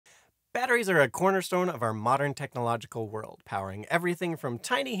Batteries are a cornerstone of our modern technological world, powering everything from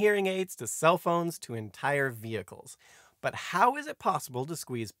tiny hearing aids to cell phones to entire vehicles. But how is it possible to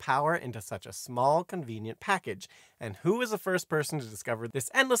squeeze power into such a small, convenient package? And who was the first person to discover this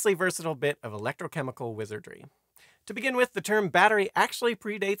endlessly versatile bit of electrochemical wizardry? To begin with, the term battery actually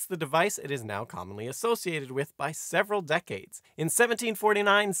predates the device it is now commonly associated with by several decades. In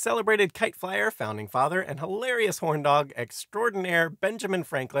 1749, celebrated kite flyer, founding father, and hilarious horn dog extraordinaire Benjamin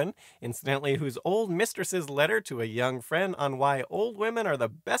Franklin, incidentally whose old mistress's letter to a young friend on why old women are the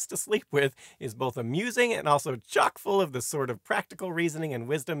best to sleep with is both amusing and also chock full of the sort of practical reasoning and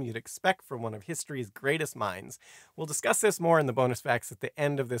wisdom you'd expect from one of history's greatest minds. We'll discuss this more in the bonus facts at the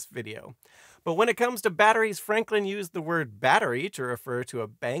end of this video. But when it comes to batteries, Franklin used the word battery to refer to a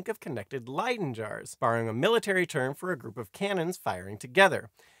bank of connected Leyden jars, borrowing a military term for a group of cannons firing together.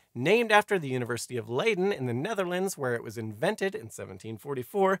 Named after the University of Leiden in the Netherlands, where it was invented in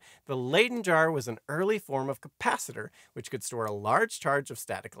 1744, the Leyden jar was an early form of capacitor, which could store a large charge of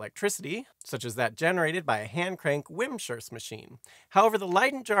static electricity, such as that generated by a hand-crank Wimshurst machine. However, the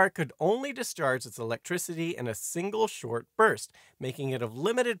Leyden jar could only discharge its electricity in a single short burst, making it of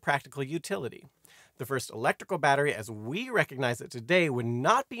limited practical utility. The first electrical battery as we recognize it today would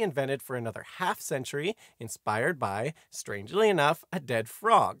not be invented for another half century, inspired by, strangely enough, a dead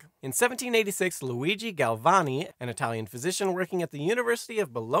frog. In 1786, Luigi Galvani, an Italian physician working at the University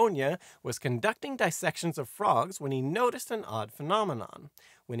of Bologna, was conducting dissections of frogs when he noticed an odd phenomenon.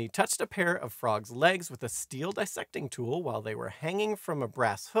 When he touched a pair of frogs' legs with a steel dissecting tool while they were hanging from a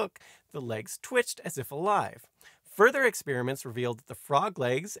brass hook, the legs twitched as if alive. Further experiments revealed that the frog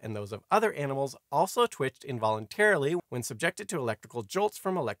legs and those of other animals also twitched involuntarily when subjected to electrical jolts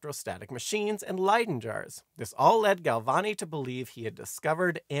from electrostatic machines and Leyden jars. This all led Galvani to believe he had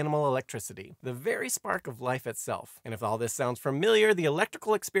discovered animal electricity, the very spark of life itself. And if all this sounds familiar, the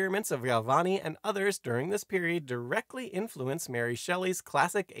electrical experiments of Galvani and others during this period directly influenced Mary Shelley's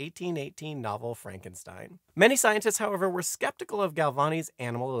classic 1818 novel Frankenstein. Many scientists, however, were skeptical of Galvani's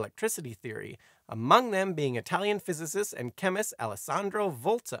animal electricity theory, among them being Italian physicist and chemist Alessandro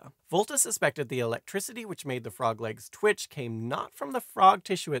Volta. Volta suspected the electricity which made the frog legs twitch came not from the frog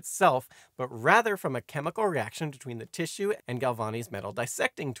tissue itself, but rather from a chemical reaction between the tissue and Galvani's metal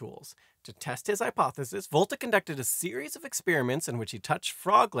dissecting tools. To test his hypothesis, Volta conducted a series of experiments in which he touched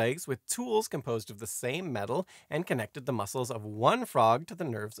frog legs with tools composed of the same metal and connected the muscles of one frog to the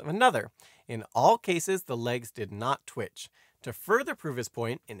nerves of another. In all cases, the legs did not twitch. To further prove his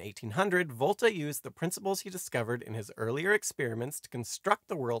point, in 1800, Volta used the principles he discovered in his earlier experiments to construct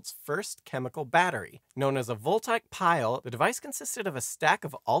the world's first chemical battery. Known as a voltaic pile, the device consisted of a stack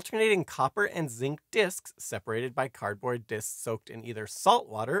of alternating copper and zinc discs separated by cardboard discs soaked in either salt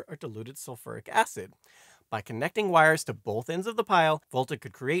water or diluted sulfuric acid. By connecting wires to both ends of the pile, Volta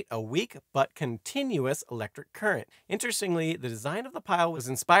could create a weak but continuous electric current. Interestingly, the design of the pile was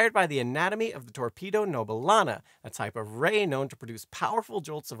inspired by the anatomy of the torpedo Nobilana, a type of ray known to produce powerful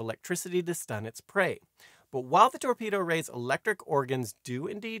jolts of electricity to stun its prey. But while the torpedo ray's electric organs do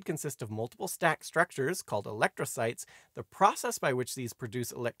indeed consist of multiple stacked structures called electrocytes, the process by which these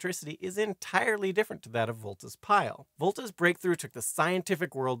produce electricity is entirely different to that of Volta's pile. Volta's breakthrough took the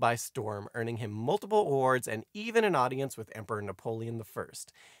scientific world by storm, earning him multiple awards and even an audience with Emperor Napoleon I.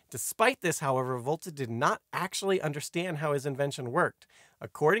 Despite this, however, Volta did not actually understand how his invention worked.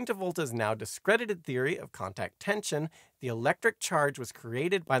 According to Volta's now discredited theory of contact tension, the electric charge was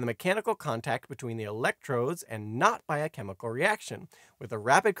created by the mechanical contact between the electrodes and not by a chemical reaction, with a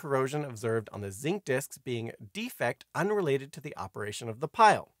rapid corrosion observed on the zinc discs being a defect unrelated to the operation of the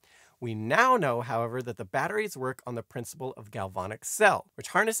pile. We now know, however, that the batteries work on the principle of galvanic cell, which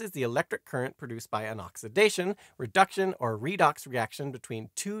harnesses the electric current produced by an oxidation, reduction, or redox reaction between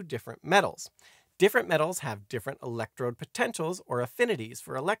two different metals. Different metals have different electrode potentials or affinities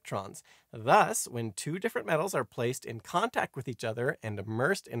for electrons. Thus, when two different metals are placed in contact with each other and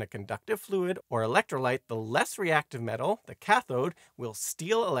immersed in a conductive fluid or electrolyte, the less reactive metal, the cathode, will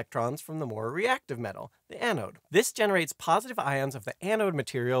steal electrons from the more reactive metal, the anode. This generates positive ions of the anode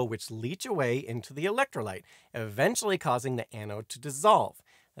material which leach away into the electrolyte, eventually causing the anode to dissolve.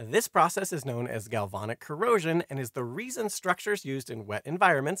 This process is known as galvanic corrosion and is the reason structures used in wet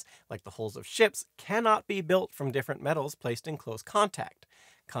environments, like the hulls of ships, cannot be built from different metals placed in close contact.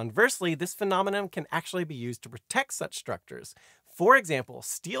 Conversely, this phenomenon can actually be used to protect such structures. For example,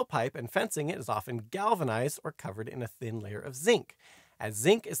 steel pipe and fencing is often galvanized or covered in a thin layer of zinc. As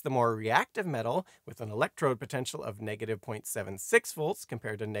zinc is the more reactive metal, with an electrode potential of negative 0.76 volts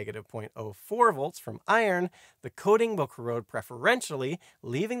compared to negative 0.04 volts from iron, the coating will corrode preferentially,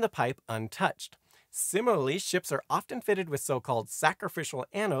 leaving the pipe untouched. Similarly, ships are often fitted with so-called sacrificial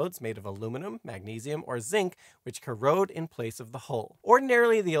anodes made of aluminum, magnesium, or zinc, which corrode in place of the hull.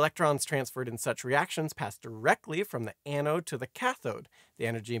 Ordinarily, the electrons transferred in such reactions pass directly from the anode to the cathode, the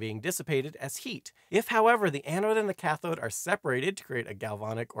energy being dissipated as heat. If, however, the anode and the cathode are separated to create a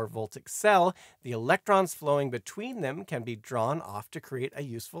galvanic or voltaic cell, the electrons flowing between them can be drawn off to create a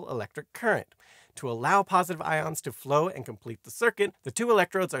useful electric current. To allow positive ions to flow and complete the circuit, the two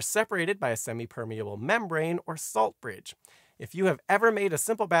electrodes are separated by a semi-permeable membrane or salt bridge. If you have ever made a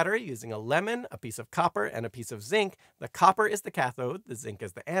simple battery using a lemon, a piece of copper, and a piece of zinc, the copper is the cathode, the zinc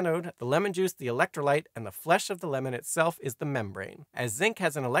is the anode, the lemon juice the electrolyte, and the flesh of the lemon itself is the membrane. As zinc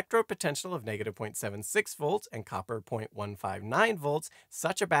has an electrode potential of negative 0.76 volts and copper 0.159 volts,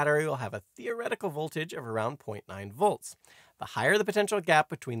 such a battery will have a theoretical voltage of around 0.9 volts. The higher the potential gap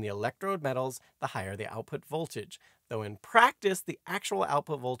between the electrode metals, the higher the output voltage, though in practice the actual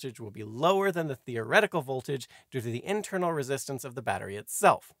output voltage will be lower than the theoretical voltage due to the internal resistance of the battery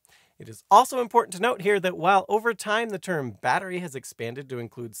itself. It is also important to note here that while over time the term battery has expanded to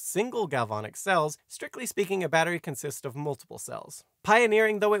include single galvanic cells, strictly speaking a battery consists of multiple cells.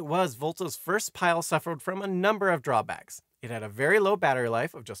 Pioneering though it was, Volta's first pile suffered from a number of drawbacks. It had a very low battery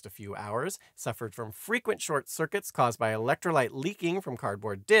life of just a few hours, suffered from frequent short circuits caused by electrolyte leaking from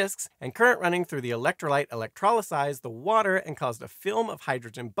cardboard discs, and current running through the electrolyte electrolyzed the water and caused a film of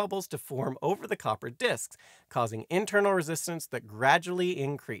hydrogen bubbles to form over the copper discs, causing internal resistance that gradually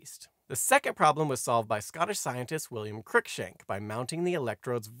increased. The second problem was solved by Scottish scientist William Cruikshank by mounting the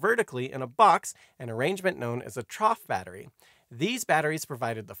electrodes vertically in a box, an arrangement known as a trough battery. These batteries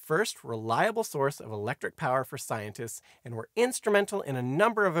provided the first reliable source of electric power for scientists and were instrumental in a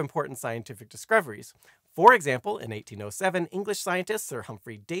number of important scientific discoveries. For example, in 1807, English scientist Sir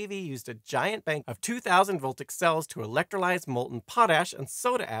Humphry Davy used a giant bank of 2,000 voltaic cells to electrolyze molten potash and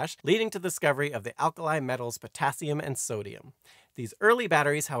soda ash, leading to the discovery of the alkali metals potassium and sodium. These early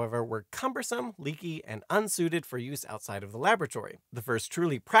batteries, however, were cumbersome, leaky, and unsuited for use outside of the laboratory. The first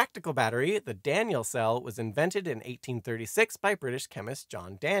truly practical battery, the Daniell cell, was invented in 1836 by British chemist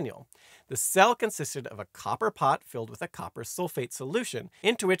John Daniell. The cell consisted of a copper pot filled with a copper sulfate solution,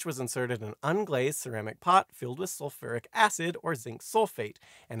 into which was inserted an unglazed ceramic pot filled with sulfuric acid or zinc sulfate,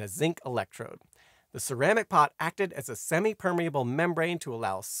 and a zinc electrode. The ceramic pot acted as a semi-permeable membrane to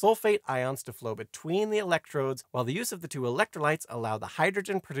allow sulfate ions to flow between the electrodes, while the use of the two electrolytes allowed the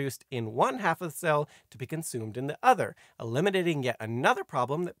hydrogen produced in one half of the cell to be consumed in the other, eliminating yet another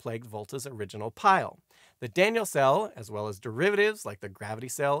problem that plagued Volta's original pile. The Daniell cell, as well as derivatives like the gravity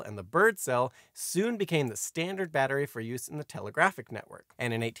cell and the Bird cell, soon became the standard battery for use in the telegraphic network,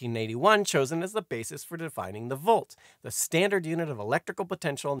 and in 1881 chosen as the basis for defining the volt, the standard unit of electrical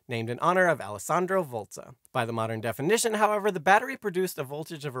potential named in honor of Alessandro Volta. By the modern definition, however, the battery produced a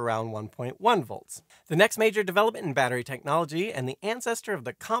voltage of around 1.1 volts. The next major development in battery technology, and the ancestor of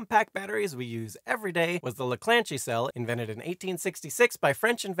the compact batteries we use every day, was the Leclanche cell, invented in 1866 by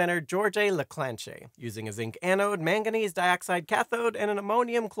French inventor Georges Leclanche. Using a zinc anode, manganese dioxide cathode, and an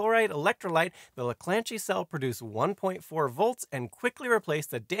ammonium chloride electrolyte, the Leclanche cell produced 1.4 volts and quickly replaced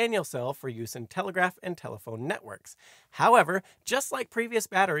the Daniell cell for use in telegraph and telephone networks. However, just like previous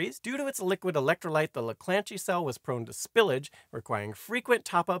batteries, due to its liquid electrolyte, the Leclanche cell was prone to spillage, requiring frequent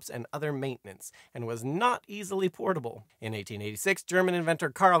top-ups and other maintenance, and was not easily portable. In 1886, German inventor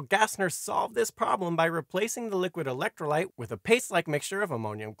Karl Gassner solved this problem by replacing the liquid electrolyte with a paste-like mixture of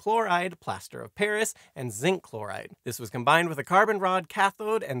ammonium chloride, plaster of Paris, and zinc chloride. This was combined with a carbon rod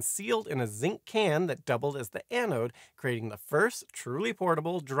cathode and sealed in a zinc can that doubled as the anode, creating the first truly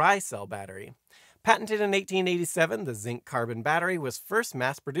portable dry cell battery. Patented in 1887, the zinc carbon battery was first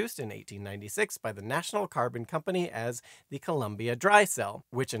mass-produced in 1896 by the National Carbon Company as the Columbia Dry Cell,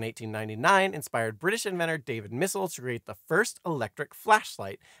 which in 1899 inspired British inventor David Missel to create the first electric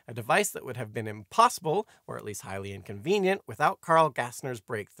flashlight, a device that would have been impossible, or at least highly inconvenient, without Karl Gassner's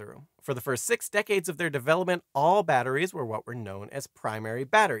breakthrough. For the first 6 decades of their development, all batteries were what were known as primary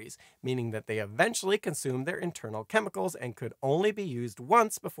batteries, meaning that they eventually consumed their internal chemicals and could only be used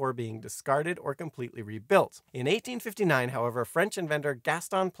once before being discarded or completely rebuilt. In 1859, however, French inventor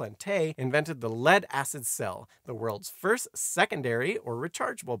Gaston Planté invented the lead-acid cell, the world's first secondary or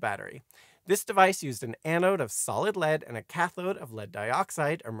rechargeable battery. This device used an anode of solid lead and a cathode of lead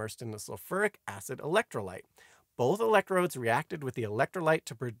dioxide immersed in the sulfuric acid electrolyte. Both electrodes reacted with the electrolyte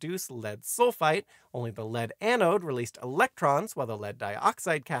to produce lead sulfite, only the lead anode released electrons while the lead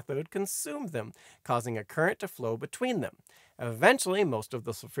dioxide cathode consumed them, causing a current to flow between them. Eventually, most of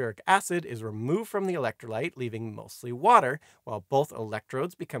the sulfuric acid is removed from the electrolyte, leaving mostly water, while both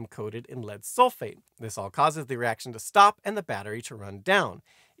electrodes become coated in lead sulfate. This all causes the reaction to stop and the battery to run down.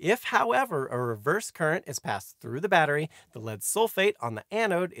 If, however, a reverse current is passed through the battery, the lead sulfate on the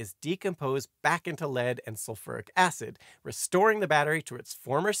anode is decomposed back into lead and sulfuric acid, restoring the battery to its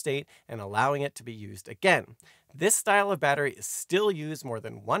former state and allowing it to be used again. This style of battery is still used more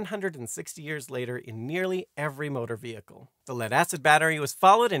than 160 years later in nearly every motor vehicle. The lead-acid battery was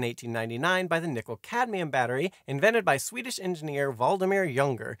followed in 1899 by the nickel-cadmium battery, invented by Swedish engineer Valdemar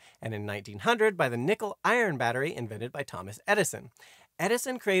Junger, and in 1900 by the nickel-iron battery, invented by Thomas Edison.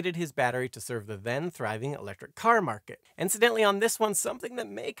 Edison created his battery to serve the then thriving electric car market. Incidentally, on this one, something that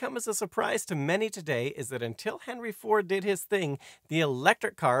may come as a surprise to many today is that until Henry Ford did his thing, the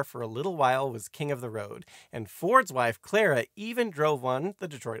electric car for a little while was king of the road, and Ford's wife Clara even drove one, the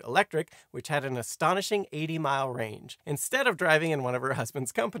Detroit Electric, which had an astonishing 80-mile range, instead of driving in one of her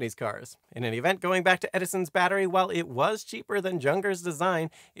husband's company's cars. In any event, going back to Edison's battery, while it was cheaper than Junger's design,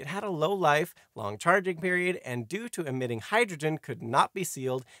 it had a low life, long charging period, and due to emitting hydrogen, could not be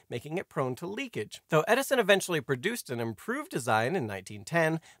sealed, making it prone to leakage. Though Edison eventually produced an improved design in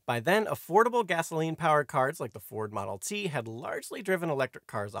 1910, by then affordable gasoline-powered cars like the Ford Model T had largely driven electric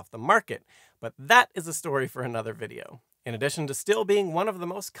cars off the market. But that is a story for another video. In addition to still being one of the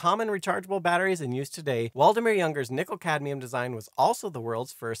most common rechargeable batteries in use today, Valdemar Junger's nickel-cadmium design was also the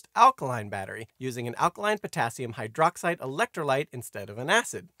world's first alkaline battery, using an alkaline potassium hydroxide electrolyte instead of an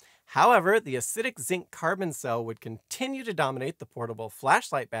acid. However, the acidic zinc carbon cell would continue to dominate the portable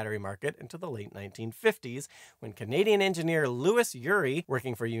flashlight battery market into the late 1950s, when Canadian engineer Louis Urey,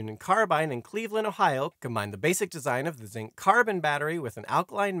 working for Union Carbide in Cleveland, Ohio, combined the basic design of the zinc carbon battery with an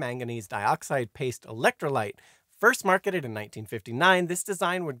alkaline manganese dioxide paste electrolyte. First marketed in 1959, this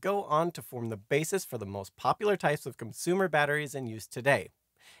design would go on to form the basis for the most popular types of consumer batteries in use today.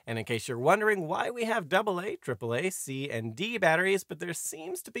 And in case you're wondering why we have AA, AAA, C, and D batteries, but there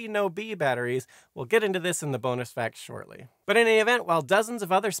seems to be no B batteries, we'll get into this in the bonus facts shortly. But in any event, while dozens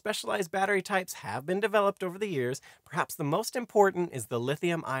of other specialized battery types have been developed over the years, perhaps the most important is the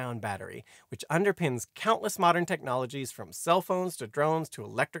lithium-ion battery, which underpins countless modern technologies from cell phones to drones to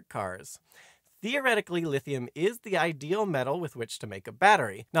electric cars. Theoretically, lithium is the ideal metal with which to make a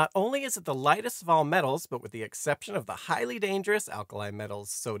battery. Not only is it the lightest of all metals, but with the exception of the highly dangerous alkali metals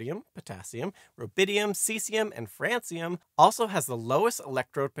sodium, potassium, rubidium, cesium, and francium, also has the lowest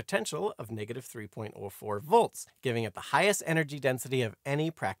electrode potential of negative 3.04 volts, giving it the highest energy density of any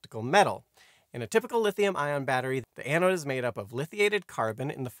practical metal. In a typical lithium-ion battery, the anode is made up of lithiated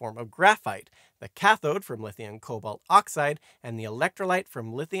carbon in the form of graphite, the cathode from lithium cobalt oxide, and the electrolyte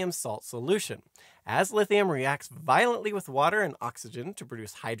from lithium salt solution. As lithium reacts violently with water and oxygen to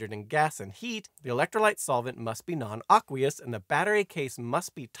produce hydrogen gas and heat, the electrolyte solvent must be non-aqueous and the battery case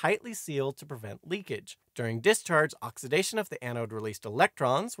must be tightly sealed to prevent leakage. During discharge, oxidation of the anode-released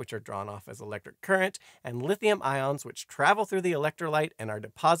electrons, which are drawn off as electric current, and lithium ions, which travel through the electrolyte and are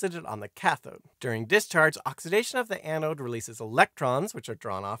deposited on the cathode. During discharge, oxidation of the anode releases electrons, which are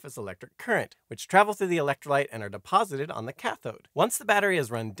drawn off as electric current, which travel through the electrolyte and are deposited on the cathode. Once the battery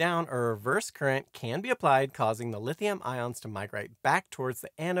is run down, a reverse current can be applied, causing the lithium ions to migrate back towards the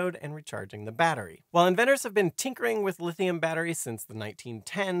anode and recharging the battery. While inventors have been tinkering with lithium batteries since the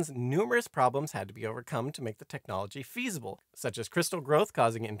 1910s, numerous problems had to be overcome to make the technology feasible, such as crystal growth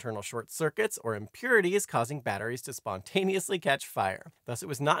causing internal short circuits or impurities causing batteries to spontaneously catch fire. Thus, it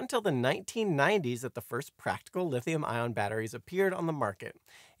was not until the 1990s that the first practical lithium-ion batteries appeared on the market.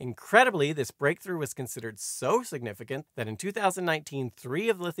 Incredibly, this breakthrough was considered so significant that in 2019, 3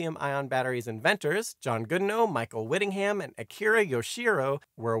 of lithium-ion batteries' inventors, John Goodenough, Michael Whittingham, and Akira Yoshiro,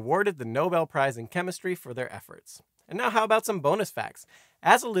 were awarded the Nobel Prize in Chemistry for their efforts. And now how about some bonus facts?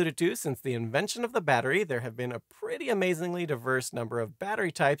 As alluded to, since the invention of the battery, there have been a pretty amazingly diverse number of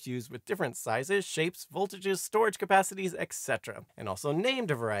battery types used with different sizes, shapes, voltages, storage capacities, etc., and also named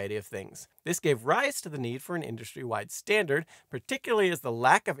a variety of things. This gave rise to the need for an industry-wide standard, particularly as the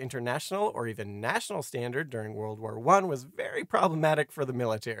lack of international or even national standard during World War I was very problematic for the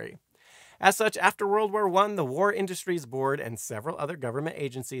military. As such, after World War I, the War Industries Board and several other government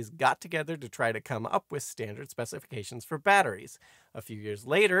agencies got together to try to come up with standard specifications for batteries. A few years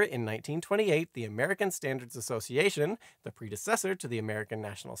later, in 1928, the American Standards Association, the predecessor to the American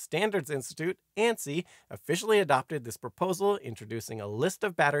National Standards Institute, ANSI, officially adopted this proposal, introducing a list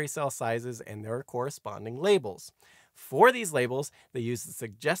of battery cell sizes and their corresponding labels. For these labels, they used the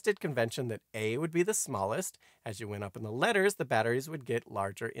suggested convention that A would be the smallest. As you went up in the letters, the batteries would get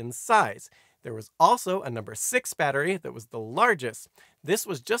larger in size. There was also a number 6 battery that was the largest. This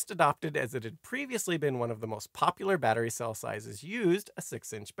was just adopted as it had previously been one of the most popular battery cell sizes used, a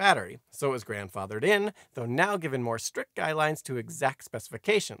 6-inch battery. So it was grandfathered in, though now given more strict guidelines to exact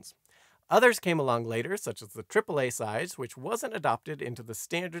specifications. Others came along later, such as the AAA size, which wasn't adopted into the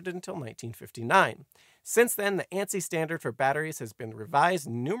standard until 1959. Since then, the ANSI standard for batteries has been revised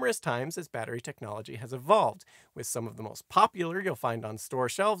numerous times as battery technology has evolved, with some of the most popular you'll find on store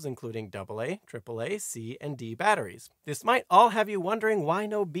shelves including AA, AAA, C, and D batteries. This might all have you wondering why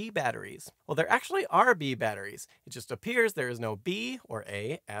no B batteries. Well, there actually are B batteries. It just appears there is no B or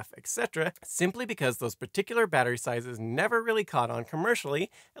A, F, etc., simply because those particular battery sizes never really caught on commercially,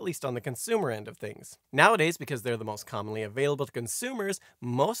 at least on the consumer end of things. Nowadays, because they're the most commonly available to consumers,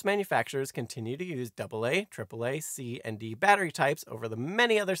 most manufacturers continue to use AA, AAA, C, and D battery types over the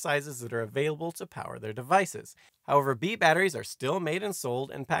many other sizes that are available to power their devices. However, B batteries are still made and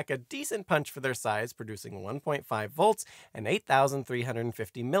sold and pack a decent punch for their size, producing 1.5 volts and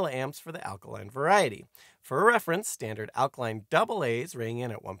 8,350 milliamps for the alkaline variety. For reference, standard alkaline AA's ring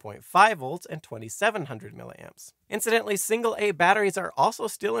in at 1.5 volts and 2,700 milliamps. Incidentally, single A batteries are also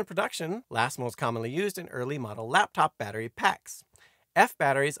still in production, last most commonly used in early model laptop battery packs. F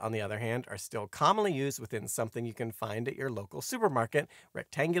batteries, on the other hand, are still commonly used within something you can find at your local supermarket,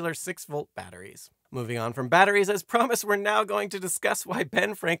 rectangular 6-volt batteries. Moving on from batteries, as promised, we're now going to discuss why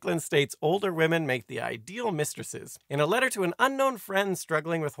Ben Franklin states older women make the ideal mistresses. In a letter to an unknown friend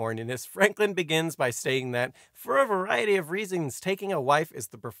struggling with horniness, Franklin begins by stating that, for a variety of reasons, taking a wife is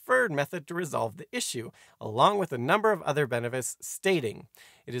the preferred method to resolve the issue, along with a number of other benefits, stating,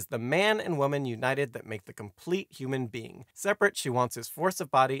 "It is the man and woman united that make the complete human being. Separate, she wants his force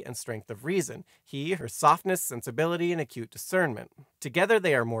of body and strength of reason, he her softness, sensibility, and acute discernment. Together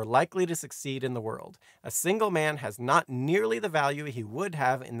they are more likely to succeed in the world. A single man has not nearly the value he would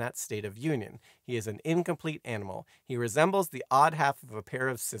have in that state of union. He is an incomplete animal. He resembles the odd half of a pair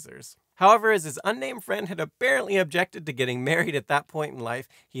of scissors." However, as his unnamed friend had apparently objected to getting married at that point in life,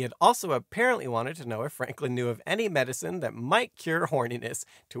 he had also apparently wanted to know if Franklin knew of any medicine that might cure horniness,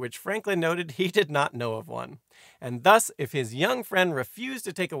 to which Franklin noted he did not know of one. And thus, if his young friend refused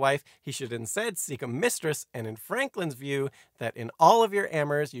to take a wife, he should instead seek a mistress, and in Franklin's view, that in all of your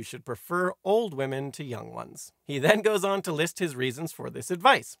amors you should prefer old women to young ones. He then goes on to list his reasons for this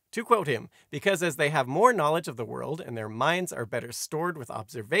advice. To quote him, "Because as they have more knowledge of the world and their minds are better stored with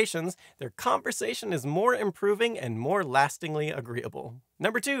observations, their conversation is more improving and more lastingly agreeable."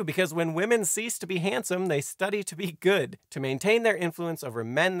 Number 2, because when women cease to be handsome, they study to be good. To maintain their influence over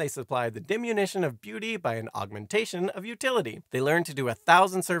men, they supply the diminution of beauty by an augmentation of utility. They learn to do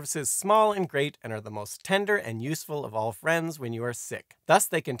 1,000 services small and great and are the most tender and useful of all friends when you are sick. Thus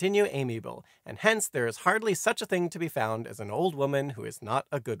they continue amiable, and hence there is hardly such a thing to be found as an old woman who is not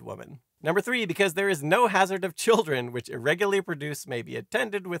a good woman. Number 3, because there is no hazard of children, which irregularly produced may be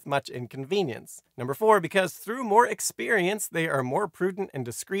attended with much inconvenience. Number 4, because through more experience, they are more prudent and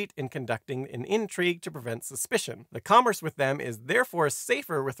discreet in conducting an intrigue to prevent suspicion. The commerce with them is therefore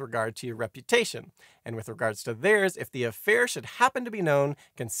safer with regard to your reputation. And with regards to theirs, if the affair should happen to be known,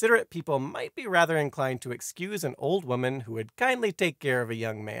 considerate people might be rather inclined to excuse an old woman who would kindly take care of a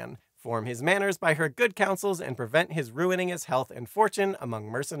young man, form his manners by her good counsels, and prevent his ruining his health and fortune among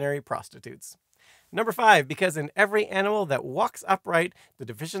mercenary prostitutes. Number 5, because in every animal that walks upright, the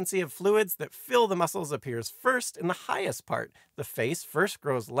deficiency of fluids that fill the muscles appears first in the highest part. The face first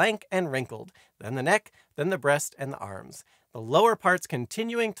grows lank and wrinkled, then the neck, then the breast and the arms, the lower parts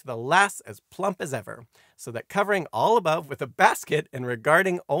continuing to the last as plump as ever, so that covering all above with a basket and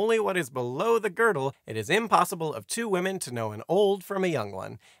regarding only what is below the girdle, it is impossible of 2 women to know an old from a young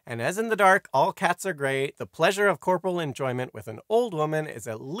one. And as in the dark all cats are gray, the pleasure of corporal enjoyment with an old woman is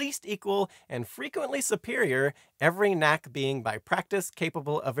at least equal and frequently superior, every knack being by practice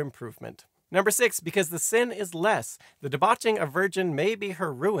capable of improvement. Number 6, because the sin is less. The debauching a virgin may be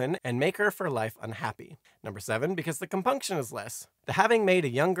her ruin and make her for life unhappy. Number 7, because the compunction is less. The having made a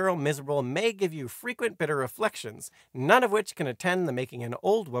young girl miserable may give you frequent bitter reflections, none of which can attend the making an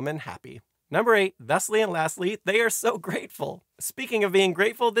old woman happy. Number 8, thusly and lastly, they are so grateful. Speaking of being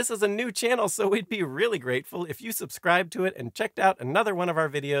grateful, this is a new channel, so we'd be really grateful if you subscribed to it and checked out another one of our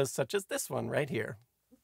videos such as this one right here.